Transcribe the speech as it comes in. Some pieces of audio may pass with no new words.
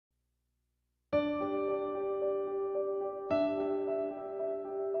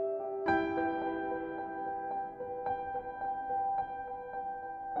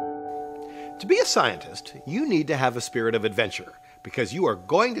To be a scientist, you need to have a spirit of adventure because you are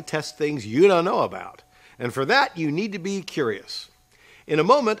going to test things you don't know about. And for that, you need to be curious. In a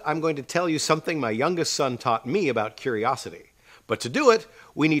moment, I'm going to tell you something my youngest son taught me about curiosity. But to do it,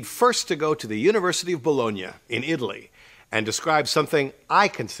 we need first to go to the University of Bologna in Italy and describe something I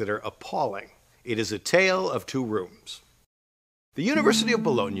consider appalling. It is a tale of two rooms. The University of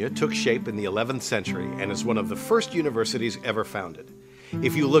Bologna took shape in the 11th century and is one of the first universities ever founded.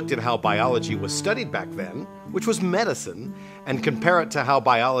 If you looked at how biology was studied back then, which was medicine, and compare it to how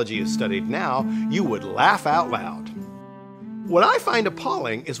biology is studied now, you would laugh out loud. What I find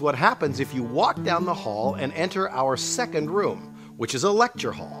appalling is what happens if you walk down the hall and enter our second room, which is a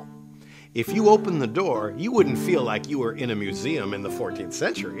lecture hall. If you open the door, you wouldn't feel like you were in a museum in the 14th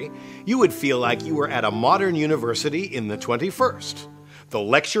century. You would feel like you were at a modern university in the 21st. The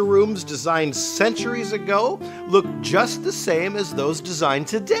lecture rooms designed centuries ago look just the same as those designed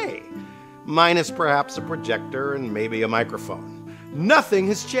today, minus perhaps a projector and maybe a microphone. Nothing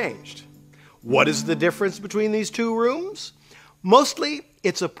has changed. What is the difference between these two rooms? Mostly,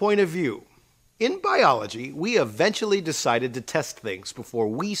 it's a point of view. In biology, we eventually decided to test things before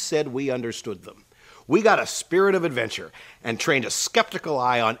we said we understood them. We got a spirit of adventure and trained a skeptical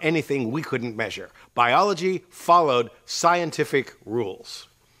eye on anything we couldn't measure. Biology followed scientific rules.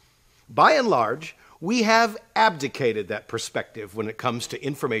 By and large, we have abdicated that perspective when it comes to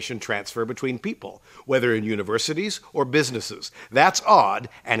information transfer between people, whether in universities or businesses. That's odd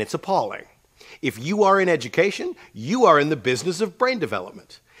and it's appalling. If you are in education, you are in the business of brain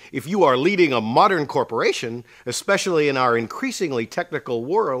development. If you are leading a modern corporation, especially in our increasingly technical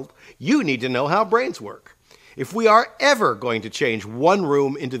world, you need to know how brains work. If we are ever going to change one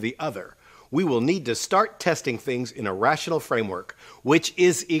room into the other, we will need to start testing things in a rational framework, which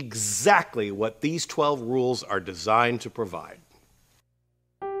is exactly what these 12 rules are designed to provide.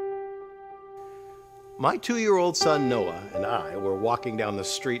 My 2-year-old son Noah and I were walking down the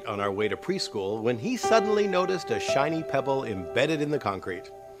street on our way to preschool when he suddenly noticed a shiny pebble embedded in the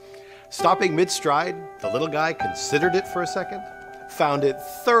concrete. Stopping mid-stride, the little guy considered it for a second, found it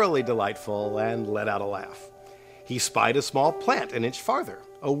thoroughly delightful, and let out a laugh. He spied a small plant an inch farther,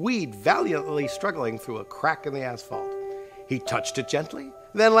 a weed valiantly struggling through a crack in the asphalt. He touched it gently,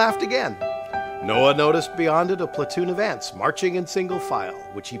 then laughed again. Noah noticed beyond it a platoon of ants marching in single file,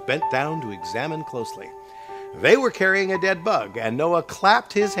 which he bent down to examine closely. They were carrying a dead bug, and Noah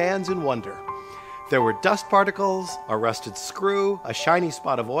clapped his hands in wonder. There were dust particles, a rusted screw, a shiny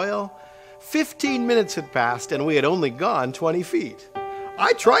spot of oil. 15 minutes had passed, and we had only gone 20 feet.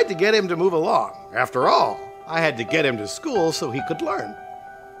 I tried to get him to move along. After all, I had to get him to school so he could learn.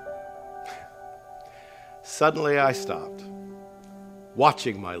 Suddenly I stopped,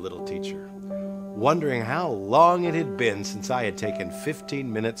 watching my little teacher, wondering how long it had been since I had taken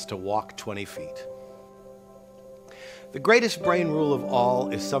 15 minutes to walk 20 feet. The greatest brain rule of all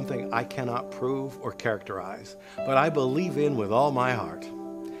is something I cannot prove or characterize, but I believe in with all my heart.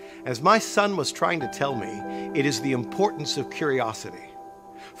 As my son was trying to tell me, it is the importance of curiosity.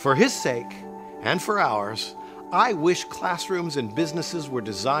 For his sake, and for ours, I wish classrooms and businesses were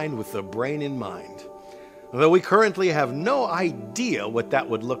designed with the brain in mind. Though we currently have no idea what that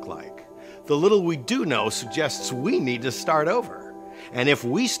would look like, the little we do know suggests we need to start over. And if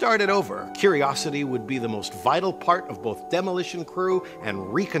we started over, curiosity would be the most vital part of both demolition crew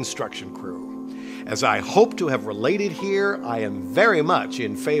and reconstruction crew. As I hope to have related here, I am very much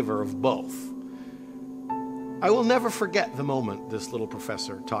in favor of both. I will never forget the moment this little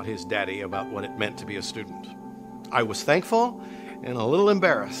professor taught his daddy about what it meant to be a student. I was thankful and a little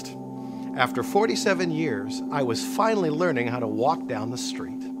embarrassed. After 47 years, I was finally learning how to walk down the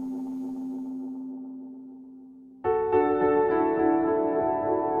street.